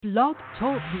Blog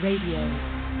Talk Radio.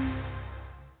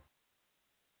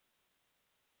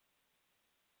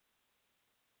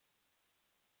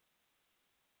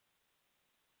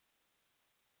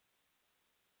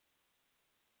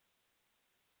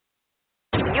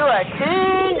 You are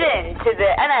tuned in to the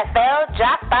NFL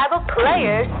Draft Bible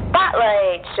Players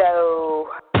Spotlight Show.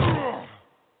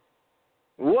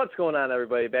 What's going on,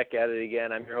 everybody? Back at it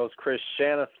again. I'm your host, Chris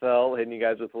Shanafel, hitting you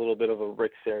guys with a little bit of a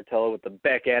Rick Saratello with the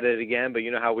back at it again. But you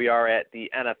know how we are at the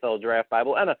NFL Draft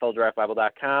Bible,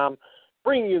 NFLDraftBible.com,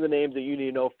 bringing you the names that you need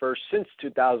to know first since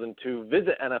 2002.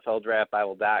 Visit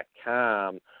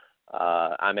NFLDraftBible.com.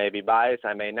 I may be biased,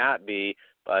 I may not be,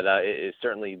 but it is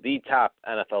certainly the top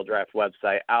NFL draft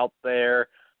website out there.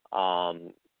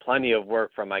 Plenty of work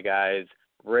from my guys,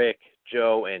 Rick,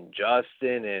 Joe, and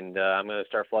Justin, and I'm going to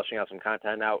start flushing out some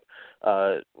content out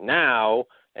now.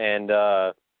 And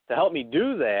to help me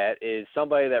do that is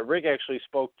somebody that Rick actually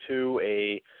spoke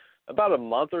to about a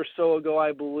month or so ago,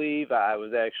 I believe. I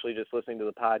was actually just listening to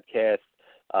the podcast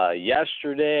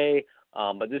yesterday.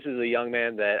 But this is a young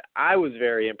man that I was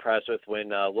very impressed with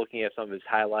when looking at some of his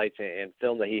highlights and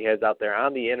film that he has out there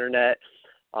on the internet.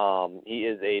 He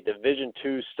is a Division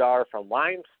II star from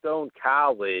Limestone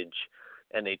College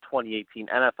and a 2018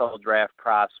 NFL draft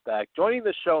prospect. Joining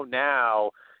the show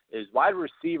now is wide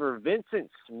receiver Vyncint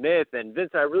Smith. And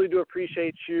Vincent, I really do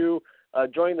appreciate you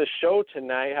joining the show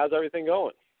tonight. How's everything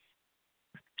going?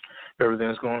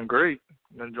 Everything's going great.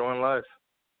 I'm enjoying life.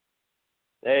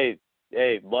 Hey,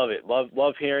 love it.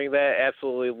 Love hearing that.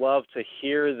 Absolutely love to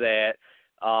hear that.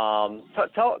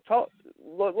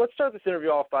 Let's start this interview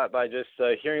off by just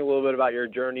hearing a little bit about your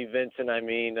journey, Vincent. I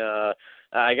mean,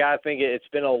 I got to think it's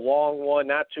been a long one.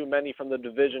 Not too many from the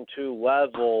Division II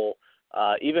level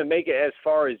even make it as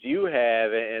far as you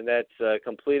have, and that's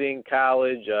completing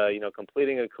college,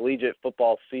 completing a collegiate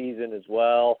football season as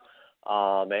well.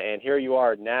 And here you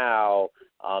are now,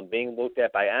 being looked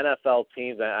at by NFL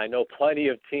teams. I know plenty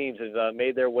of teams have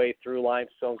made their way through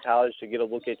Limestone College to get a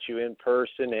look at you in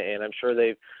person, and I'm sure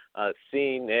they've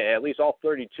seen, at least all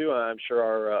 32, I'm sure,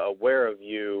 are aware of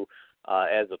you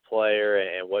as a player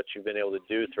and what you've been able to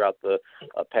do throughout the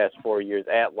past 4 years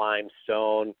at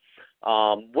Limestone.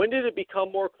 When did it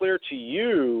become more clear to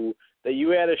you that you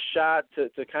had a shot to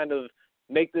kind of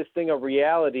make this thing a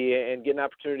reality and get an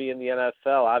opportunity in the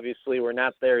NFL? Obviously, we're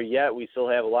not there yet. We still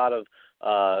have a lot of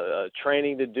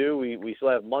training to do. We still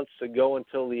have months to go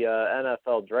until the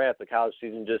NFL draft. The college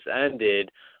season just ended.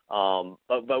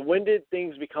 But when did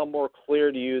things become more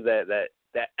clear to you that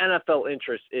NFL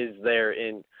interest is there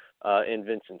in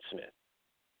Vyncint Smith?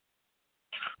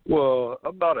 Well,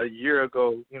 about a year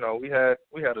ago, we had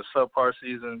a subpar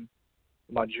season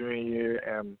my junior year,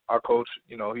 and our coach,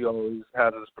 he always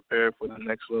had us prepared for the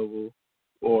next level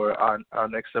or our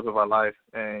next step of our life.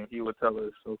 And he would tell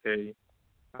us, okay,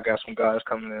 I got some guys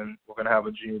coming in. We're going to have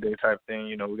a junior day type thing.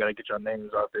 We got to get your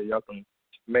names out there. Y'all can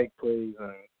make plays,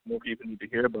 and more people need to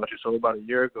hear about you. So about a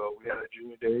year ago, we had a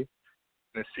junior day,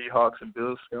 and the Seahawks and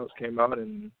Bills scouts came out,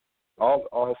 and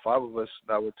all five of us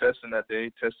that were testing that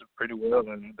day tested pretty well,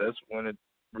 and that's when it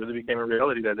really became a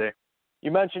reality that day.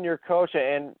 You mentioned your coach,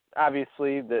 and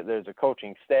obviously there's a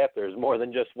coaching staff. There's more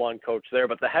than just one coach there,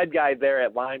 but the head guy there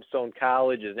at Limestone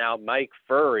College is now Mike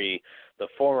Furrey, the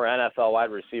former NFL wide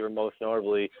receiver, most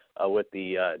notably with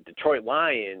the Detroit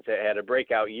Lions. Had a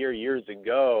breakout years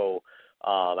ago.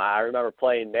 I remember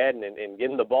playing Madden and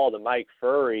getting the ball to Mike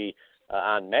Furrey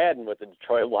on Madden with the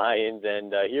Detroit Lions,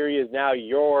 and here he is now,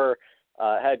 your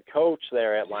head coach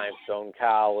there at Limestone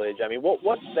College. I mean,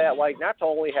 what's that like, not to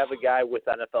only have a guy with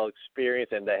NFL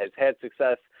experience and that has had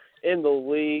success in the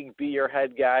league be your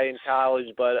head guy in college,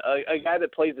 but a guy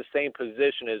that plays the same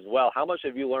position as well? How much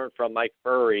have you learned from Mike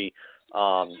Furrey,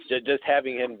 just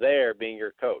having him there being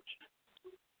your coach?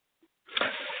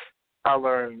 I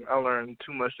learned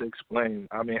too much to explain.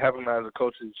 I mean, having him as a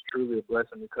coach is truly a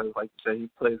blessing because, like you say, he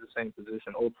plays the same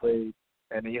position or played,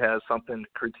 and he has something to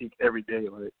critique every day.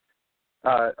 Like,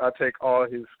 I take all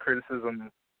his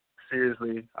criticism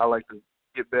seriously. I like to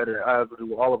get better, as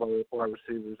do all of our wide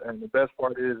receivers. And the best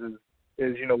part is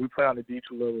we play on the D2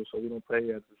 level, so we don't play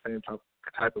at the same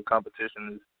type of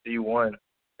competition as D1.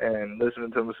 And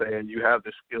listening to him say, hey, you have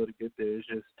the skill to get there. It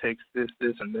just takes this,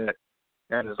 and that,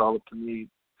 and it's all up to me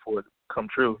for it to come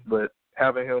true. But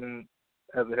having him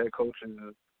as a head coach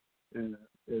is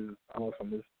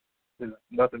awesome. There's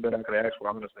nothing better I could ask for,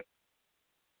 honestly.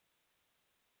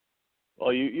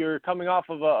 Well, you're coming off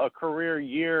of a career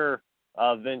year,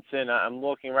 Vyncint. I'm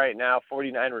looking right now,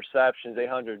 49 receptions,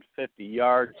 850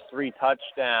 yards, 3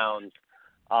 touchdowns.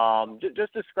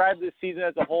 Just describe this season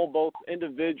as a whole, both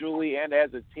individually and as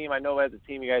a team. I know as a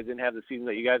team you guys didn't have the season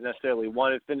that you guys necessarily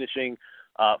wanted, finishing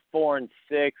 4-6,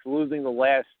 losing the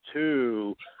last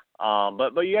two.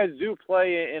 But you guys do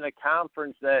play in a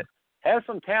conference that has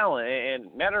some talent.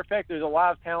 And matter of fact, there's a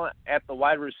lot of talent at the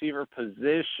wide receiver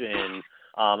position.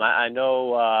 I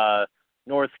know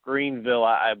North Greenville,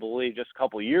 I believe, just a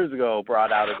couple of years ago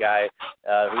brought out a guy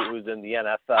who's in the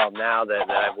NFL now that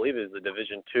I believe is the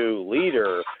Division II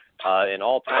leader in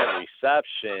all-time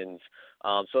receptions.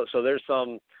 So there's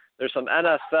some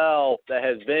NFL that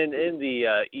has been in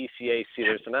the ECAC.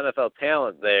 There's some NFL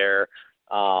talent there.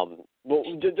 Well,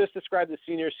 just describe the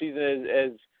senior season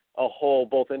as a whole,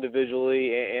 both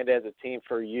individually and as a team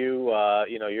for you.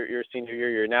 Your senior year,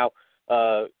 you're now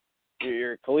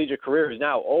your collegiate career is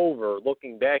now over.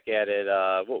 Looking back at it,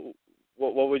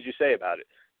 what would you say about it?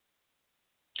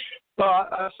 Well,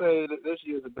 I say that this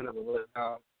year is a bit of a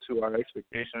letdown to our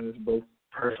expectations, both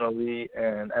personally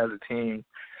and as a team.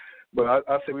 But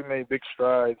I say we made big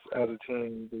strides as a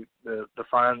team to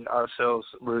find ourselves.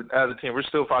 As a team, we're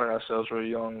still finding ourselves. We're a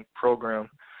young program.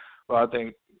 But I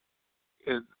think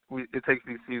it takes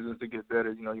these seasons to get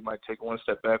better. You might take one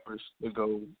step backwards to go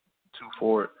two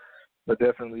forward. But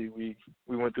definitely we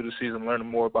went through the season learning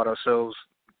more about ourselves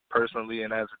personally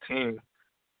and as a team.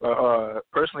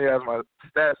 Personally, as my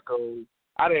stats go,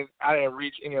 I didn't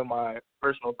reach any of my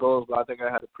personal goals, but I think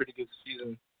I had a pretty good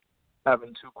season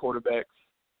having two quarterbacks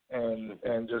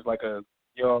and just like a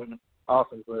young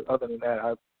offense. But other than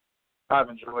that, I've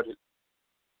enjoyed it.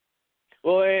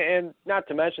 Well, and not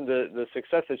to mention the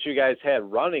success that you guys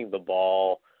had running the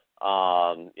ball.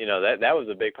 That was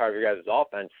a big part of your guys'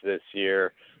 offense this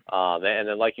year. And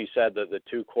then, like you said, the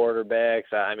two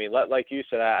quarterbacks. I mean, like you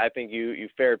said, I think you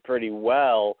fared pretty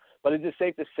well. But is it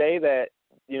safe to say that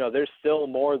there's still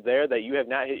more there, that you have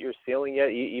not hit your ceiling yet,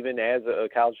 even as a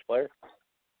college player?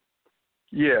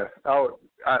 Yeah, I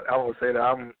would say that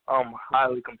I'm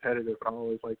highly competitive. I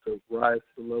always like to rise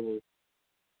to the level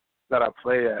that I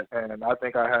play at, and I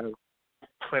think I have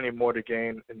plenty more to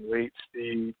gain in weight,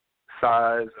 speed,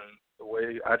 size, and the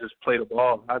way I just play the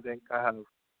ball. I think I have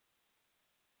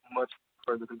much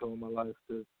further to go in my life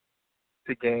to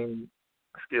gain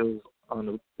skills on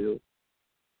the field.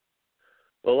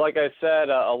 Well, like I said,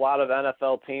 a lot of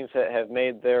NFL teams have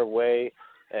made their way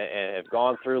and have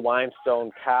gone through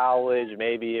Limestone College.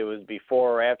 Maybe it was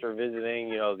before or after visiting,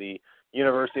 the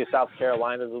University of South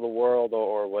Carolinas of the world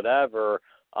or whatever,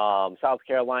 South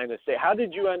Carolina State. How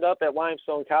did you end up at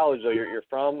Limestone College, though? You're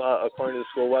from, according to the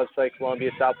school website,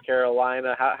 Columbia, South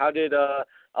Carolina. How did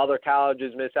other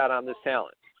colleges miss out on this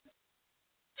talent?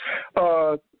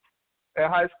 In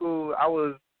high school, I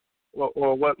was,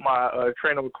 or what my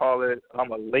trainer would call it,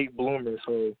 I'm a late bloomer,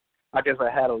 so I guess I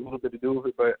had a little bit to do with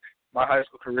it. But my high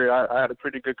school career, I had a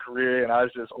pretty good career, and I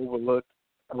was just overlooked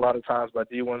a lot of times by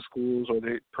D1 schools, or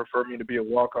they prefer me to be a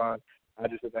walk-on. I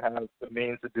just didn't have the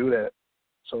means to do that.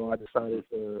 So I decided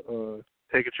to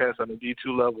take a chance on the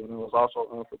D2 level, and I was also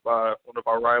offered by one of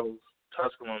our rivals,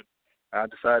 Tusculum. I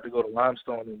decided to go to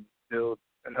Limestone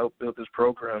and help build this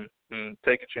program and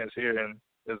take a chance here, and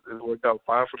it's worked out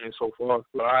fine for me so far.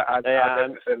 So I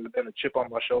definitely said it's been a chip on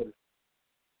my shoulder.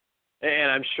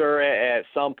 And I'm sure at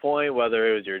some point,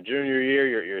 whether it was your junior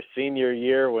year, your senior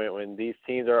year, when these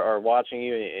teams are watching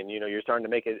you and you're starting to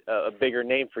make a bigger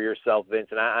name for yourself,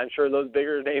 Vincent, I'm sure those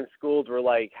bigger name schools were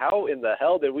like, how in the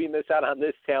hell did we miss out on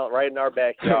this talent right in our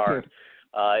backyard?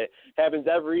 It happens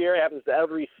every year, it happens to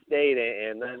every state,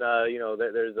 and then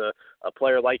there's a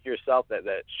player like yourself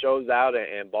that shows out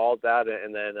and balls out,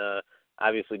 and then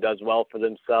obviously does well for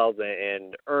themselves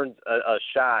and earns a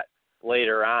shot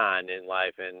later on in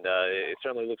life, and it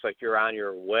certainly looks like you're on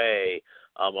your way.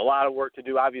 A lot of work to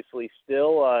do, obviously,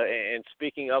 still. And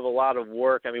speaking of a lot of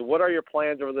work, I mean, what are your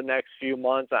plans over the next few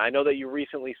months? I know that you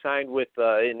recently signed with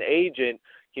an agent.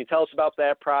 Can you tell us about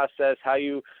that process, how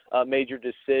you made your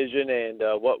decision, and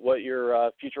what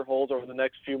your future holds over the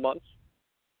next few months?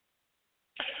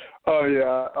 Oh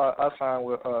yeah, I signed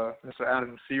with Mr.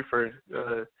 Adam Seifert.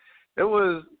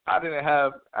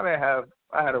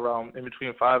 I had around in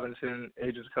between 5 and 10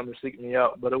 agents come to seek me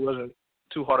out, but it wasn't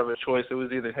too hard of a choice. It was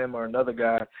either him or another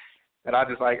guy, and I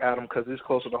just like Adam because he's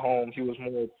closer to home. He was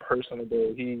more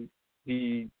personable. He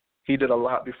did a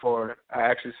lot before I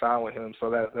actually signed with him, so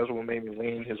that's what made me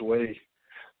lean his way.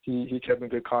 He kept in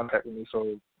good contact with me,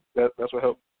 so that's what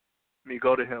helped me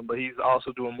go to him. But he's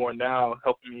also doing more now,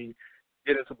 helping me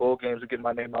get into bowl games and get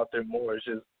my name out there more. It's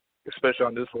just, especially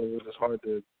on this level, it's hard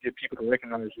to get people to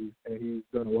recognize you, and he's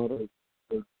done a lot of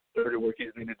the dirty work he's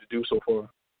needed to do so far.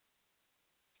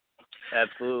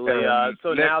 Absolutely.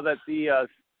 So now that the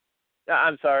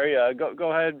I'm sorry.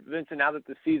 Go ahead, Vincent. Now that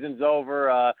the season's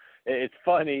over, it's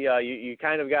funny. You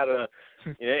kind of got to,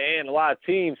 and a lot of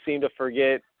teams seem to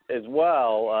forget as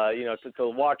well. To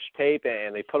watch tape,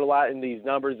 and they put a lot in these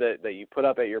numbers that you put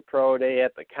up at your pro day,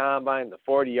 at the combine, the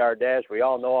 40-yard dash. We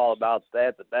all know all about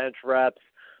that. The bench reps.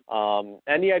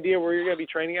 Any idea where you're going to be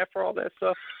training at for all that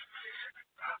stuff?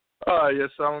 Yes,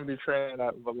 so I'm going to be training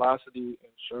at Velocity in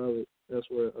Charlotte. That's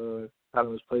where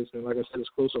Adam is placement. Like I said, it's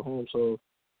close to home, so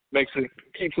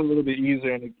keeps it a little bit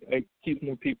easier, and it keeps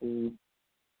more people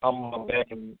on my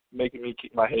back and making me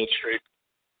keep my head straight.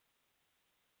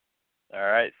 All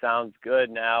right, sounds good.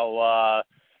 Now,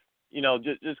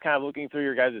 just kind of looking through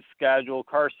your guys' schedule,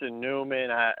 Carson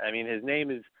Newman, I mean, his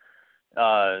name is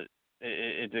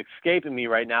it's escaping me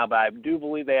right now, but I do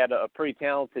believe they had a pretty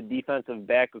talented defensive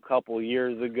back a couple of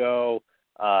years ago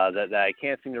that I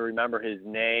can't seem to remember his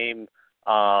name.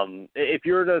 If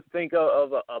you were to think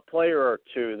of a player or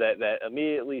two that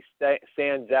immediately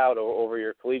stands out over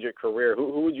your collegiate career,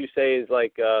 who would you say is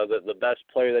like the best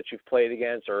player that you've played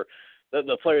against, or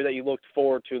the player that you looked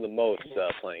forward to the most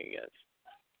playing against?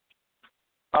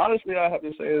 Honestly, I have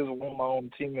to say is one of my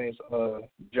own teammates,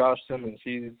 Josh Simmons.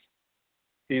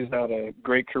 He's had a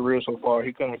great career so far.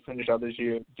 He couldn't finish out this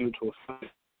year due to a foot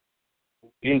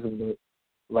season, but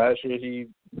last year he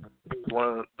was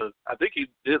one of the. I think he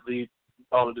did lead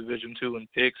all of Division II in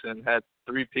picks and had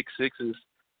 3 pick sixes.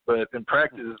 But in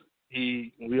practice,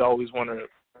 we always want to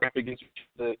ramp against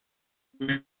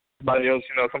somebody else.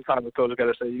 Sometimes the coach got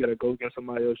to say you got to go against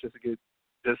somebody else just to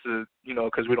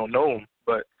because we don't know him.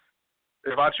 But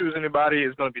if I choose anybody,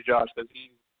 it's going to be Josh because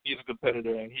he's a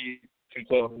competitor and he can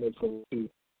play on the field too.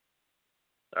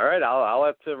 All right, I'll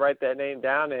have to write that name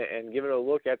down and give it a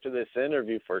look after this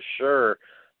interview for sure.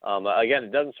 Again,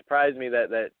 it doesn't surprise me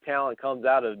that talent comes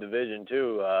out of Division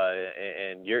II,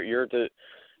 and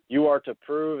you are to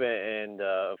prove. And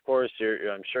of course,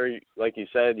 I'm sure, like you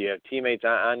said, you have teammates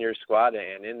on your squad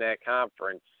and in that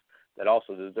conference that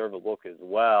also deserve a look as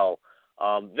well.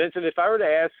 Vincent, if I were to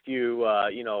ask you,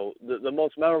 the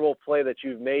most memorable play that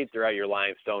you've made throughout your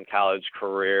Limestone college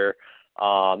career,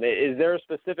 is there a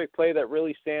specific play that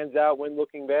really stands out when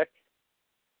looking back?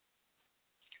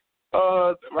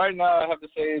 Right now, I have to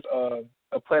say it's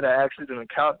a play that actually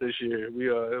didn't count this year.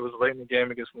 It was late in the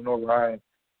game against Lenore Ryan,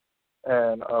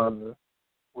 and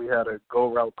we had a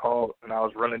go route called, and I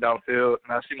was running downfield,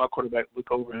 and I see my quarterback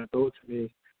look over and throw it to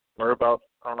me. We're about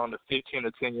on the 15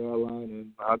 to 10-yard line, and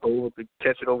I go up to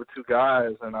catch it over 2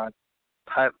 guys, and I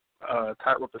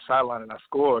tightrope the sideline, and I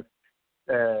scored.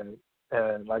 And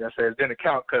like I said, it didn't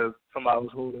count because somebody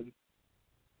was holding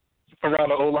around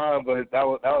the O-line, but that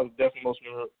was definitely the most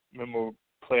memorable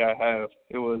play I have.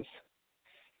 It was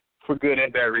for good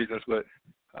and bad reasons, but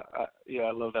I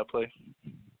love that play.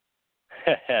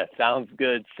 Sounds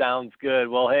good.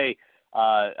 Well, hey,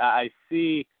 I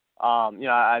see.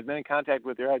 I've been in contact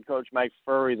with your head coach, Mike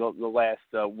Furry, the last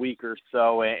week or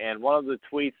so, and one of the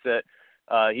tweets that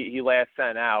he last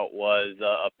sent out was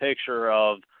a picture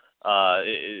of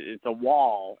it's a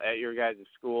wall at your guys'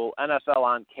 school, NFL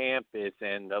on campus,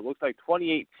 and it looks like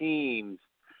 28 teams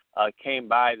came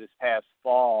by this past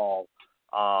fall.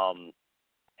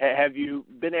 Have you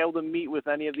been able to meet with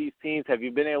any of these teams? Have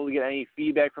you been able to get any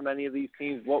feedback from any of these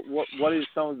teams? What is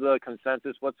some of the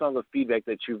consensus? What's some of the feedback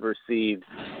that you've received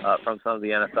from some of the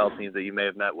NFL teams that you may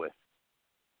have met with?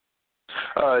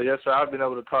 Yes, sir. I've been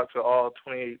able to talk to all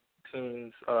 28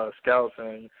 teams, scouts,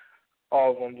 and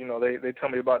all of them. They tell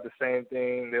me about the same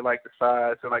thing. They like the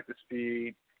size. They like the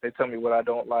speed. They tell me what I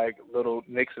don't like, little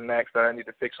nicks and knacks that I need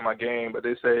to fix in my game. But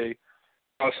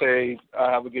I'll say I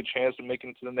have a good chance of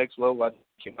making it to the next level. I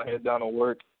keep my head down and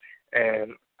work,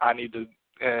 and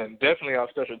and definitely on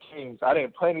special teams. I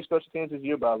didn't play any special teams this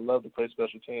year, but I love to play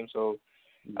special teams, so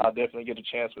I'll definitely get a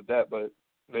chance with that. But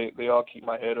they all keep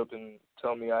my head up and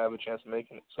tell me I have a chance of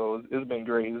making it. So it's been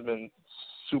great. It's been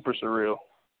super surreal.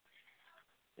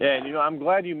 Yeah, and I'm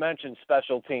glad you mentioned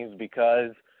special teams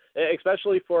because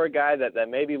especially for a guy that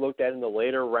maybe looked at in the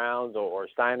later rounds or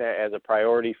signed as a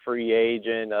priority free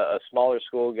agent, a smaller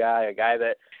school guy, a guy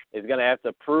that is going to have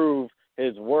to prove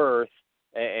his worth.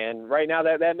 And right now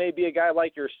that may be a guy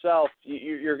like yourself.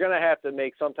 You're going to have to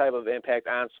make some type of impact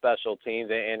on special teams,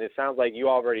 and it sounds like you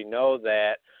already know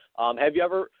that. Have you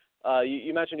ever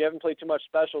you mentioned you haven't played too much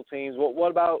special teams. What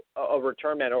about a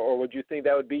return man, or would you think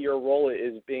that would be your role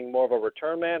is being more of a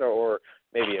return man or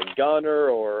maybe a gunner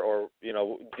or do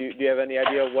you have any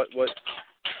idea what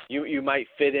you might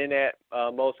fit in at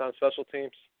most on special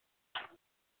teams?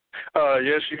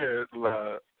 Yes, junior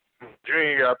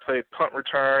year I played punt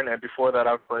return, and before that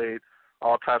I played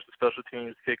all types of special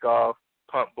teams, kickoff,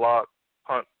 punt block,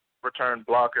 punt return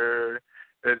blocker.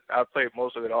 I played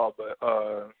most of it all, but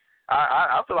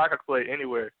I feel like I can play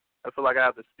anywhere. I feel like I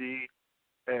have the speed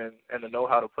and the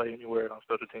know-how to play anywhere on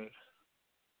special teams.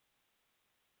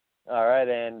 All right,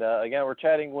 and again, we're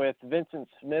chatting with Vyncint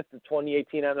Smith, the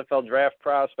 2018 NFL Draft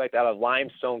prospect out of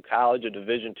Limestone College, a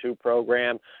Division II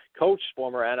program. Coach,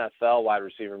 former NFL wide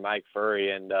receiver Mike Furry.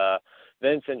 And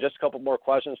Vyncint, just a couple more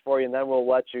questions for you, and then we'll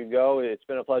let you go. It's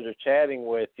been a pleasure chatting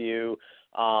with you.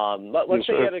 Let's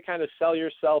say you had to kind of sell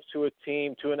yourself to a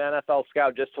team, to an NFL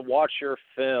scout, just to watch your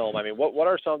film. I mean, what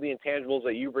are some of the intangibles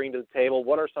that you bring to the table?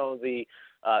 What are some of the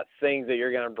things that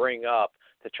you're going to bring up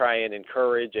to try and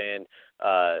encourage and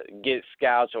get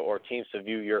scouts or teams to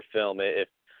view your film if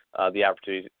the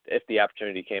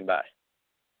opportunity came by?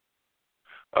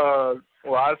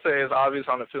 Well, I'd say it's obvious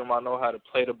on the film I know how to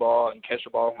play the ball and catch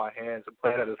the ball with my hands and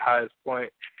play it at its highest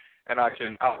point, and I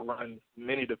can outrun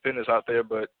many defenders out there.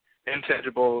 But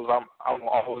intangibles, I'm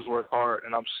always work hard,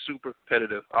 and I'm super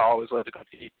competitive. I always love to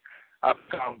compete. I've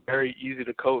become very easy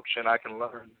to coach, and I can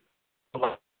learn a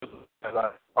lot as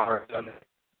I've already done it.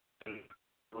 And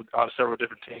on several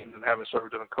different teams and having several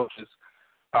different coaches.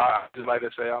 I just like to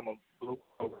say I'm a blue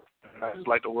collar, and I just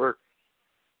like to work.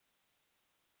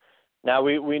 Now,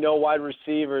 we know wide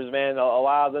receivers, man, a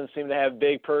lot of them seem to have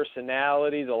big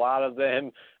personalities. A lot of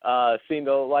them seem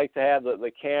to like to have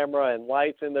the camera and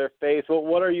lights in their face.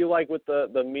 What are you like with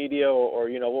the media or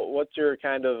what's your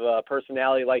kind of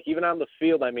personality like, even on the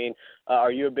field? I mean,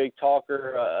 are you a big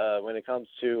talker when it comes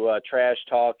to trash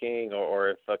talking or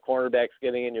if a cornerback's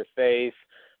getting in your face,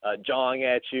 jawing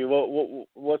at you?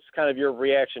 What's kind of your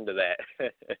reaction to that?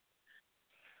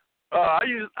 I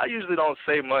usually don't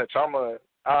say much. I'm a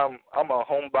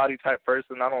homebody type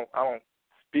person. I don't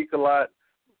speak a lot.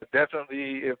 But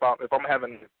definitely, if a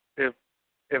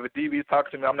DB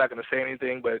talks to me, I'm not going to say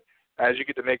anything. But as you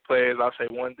get to make plays, I'll say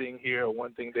one thing here or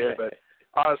one thing there. But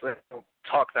honestly, I don't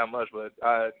talk that much. But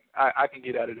I can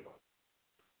get out of it.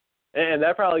 And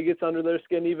that probably gets under their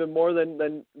skin even more than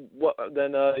it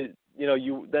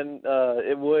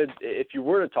would if you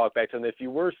were to talk back to them, if you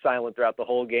were silent throughout the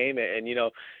whole game and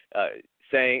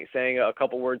saying a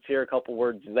couple words here, a couple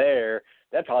words there,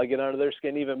 that'd probably get under their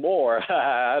skin even more.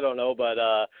 I don't know, but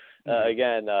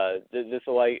again, just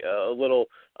a little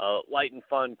light and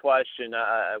fun question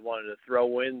I wanted to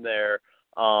throw in there.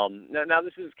 Now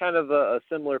this is kind of a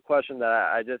similar question that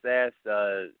I just asked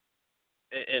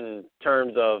in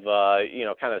terms of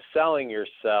kind of selling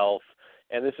yourself.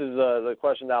 And this is the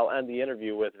question that I'll end the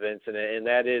interview with, Vyncint, and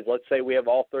that is, let's say we have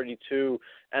all 32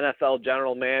 NFL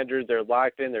general managers. They're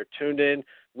locked in. They're tuned in,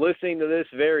 listening to this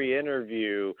very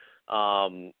interview.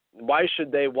 Why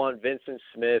should they want Vyncint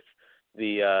Smith,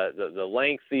 the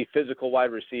lengthy physical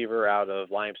wide receiver out of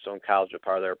Limestone College, a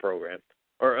part of their program?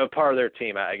 Or a part of their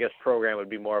team? I guess program would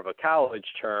be more of a college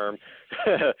term.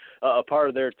 A part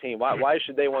of their team. Why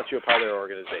should they want you a part of their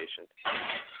organization?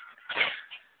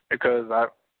 Because I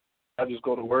just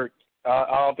go to work.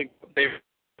 I don't think they have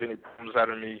any problems out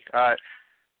of me. I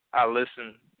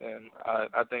listen, and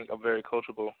I think I'm very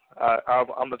coachable.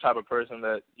 I'm the type of person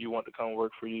that you want to come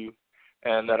work for you,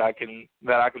 and that I can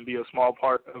be a small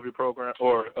part of your program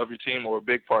or of your team or a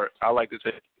big part. I like to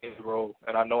take any role,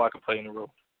 and I know I can play any role.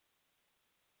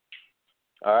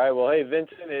 All right. Well, hey,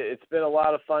 Vyncint, it's been a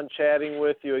lot of fun chatting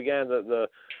with you. Again, the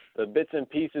bits and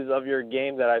pieces of your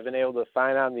game that I've been able to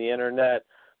find on the internet,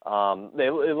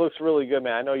 it looks really good,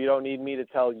 man. I know you don't need me to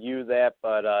tell you that,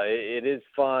 but it is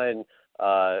fun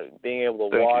being able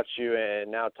to watch you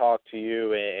and now talk to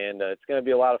you, and it's going to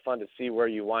be a lot of fun to see where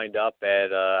you wind up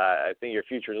at. I think your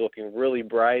future is looking really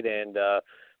bright, and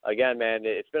again, man,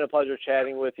 it's been a pleasure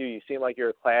chatting with you. You seem like you're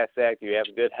a class act. You have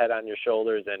a good head on your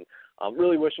shoulders, and I'm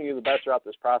really wishing you the best throughout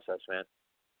this process, man.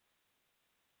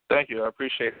 Thank you. I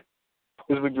appreciate it.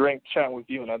 It was a great chat with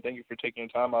you, and I thank you for taking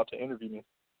time out to interview me.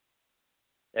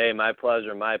 Hey, my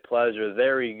pleasure, my pleasure.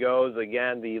 There he goes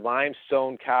again, the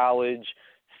Limestone College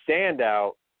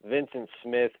standout, Vyncint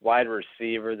Smith, wide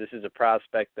receiver. This is a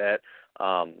prospect that,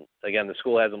 again, the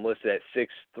school has him listed at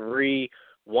 6'3",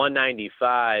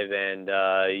 195, and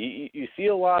you see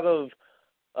a lot of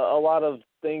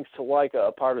things to like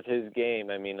a part of his game.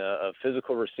 I mean, a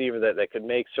physical receiver that could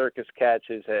make circus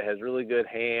catches, has really good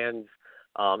hands,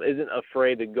 isn't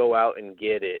afraid to go out and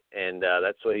get it, and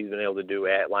that's what he's been able to do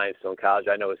at Limestone College.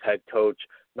 I know his head coach,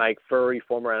 Mike Furry,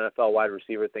 former NFL wide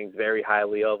receiver, thinks very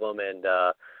highly of him, and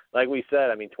like we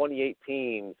said, I mean, 28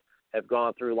 teams have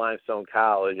gone through Limestone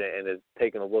College and has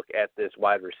taken a look at this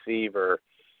wide receiver.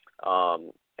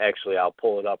 Actually, I'll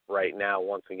pull it up right now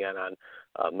once again on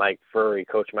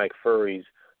Coach Mike Furry's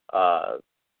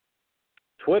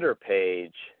Twitter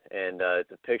page, and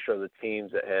it's a picture of the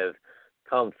teams that have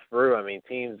come through. I mean,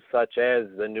 teams such as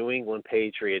the New England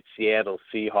Patriots, Seattle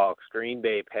Seahawks, Green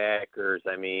Bay Packers,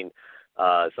 I mean,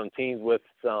 some teams with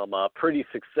some pretty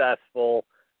successful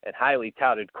and highly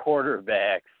touted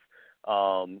quarterbacks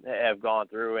have gone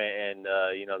through, and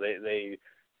they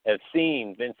have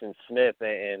seen Vyncint Smith,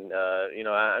 and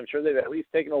I'm sure they've at least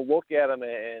taken a look at him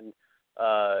and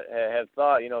have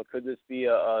thought, could this be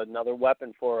another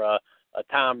weapon for a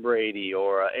Tom Brady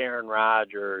or Aaron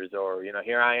Rodgers, or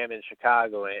here I am in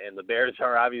Chicago, and the Bears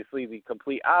are obviously the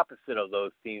complete opposite of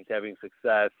those teams having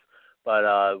success.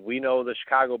 But we know the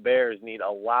Chicago Bears need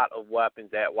a lot of weapons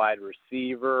at wide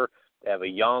receiver. They have a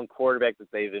young quarterback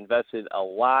that they've invested a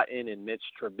lot in Mitch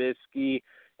Trubisky,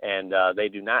 and they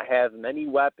do not have many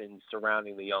weapons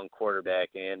surrounding the young quarterback.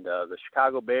 And the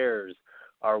Chicago Bears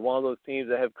are one of those teams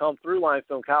that have come through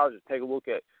Limestone College. Take a look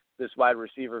at this wide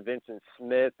receiver, Vyncint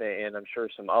Smith, and I'm sure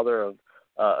some other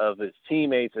of his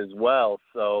teammates as well.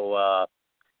 So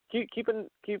keep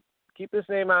this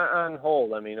name on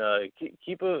hold. I mean,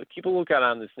 keep a lookout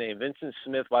on this name, Vyncint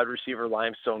Smith, wide receiver,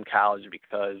 Limestone College,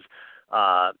 because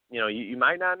you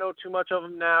might not know too much of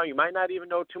him now. You might not even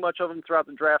know too much of him throughout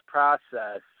the draft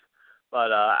process.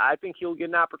 But I think he'll get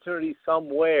an opportunity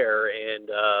somewhere, and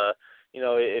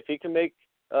if he can make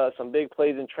some big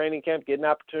plays in training camp, get an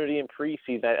opportunity in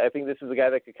preseason, I think this is a guy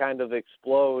that could kind of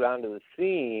explode onto the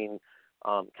scene,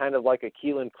 kind of like a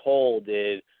Keelan Cole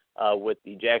did with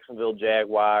the Jacksonville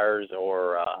Jaguars,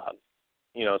 or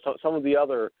some of the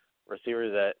other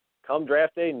receivers that come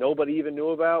draft day nobody even knew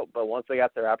about, but once they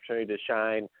got their opportunity to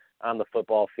shine on the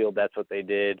football field, that's what they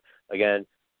did. Again,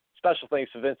 special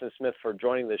thanks to Vyncint Smith for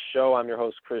joining the show. I'm your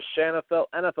host, Chris Shanafelt,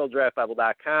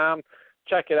 NFLDraftBible.com.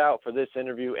 Check it out for this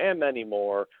interview and many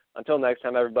more. Until next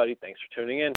time, everybody, thanks for tuning in.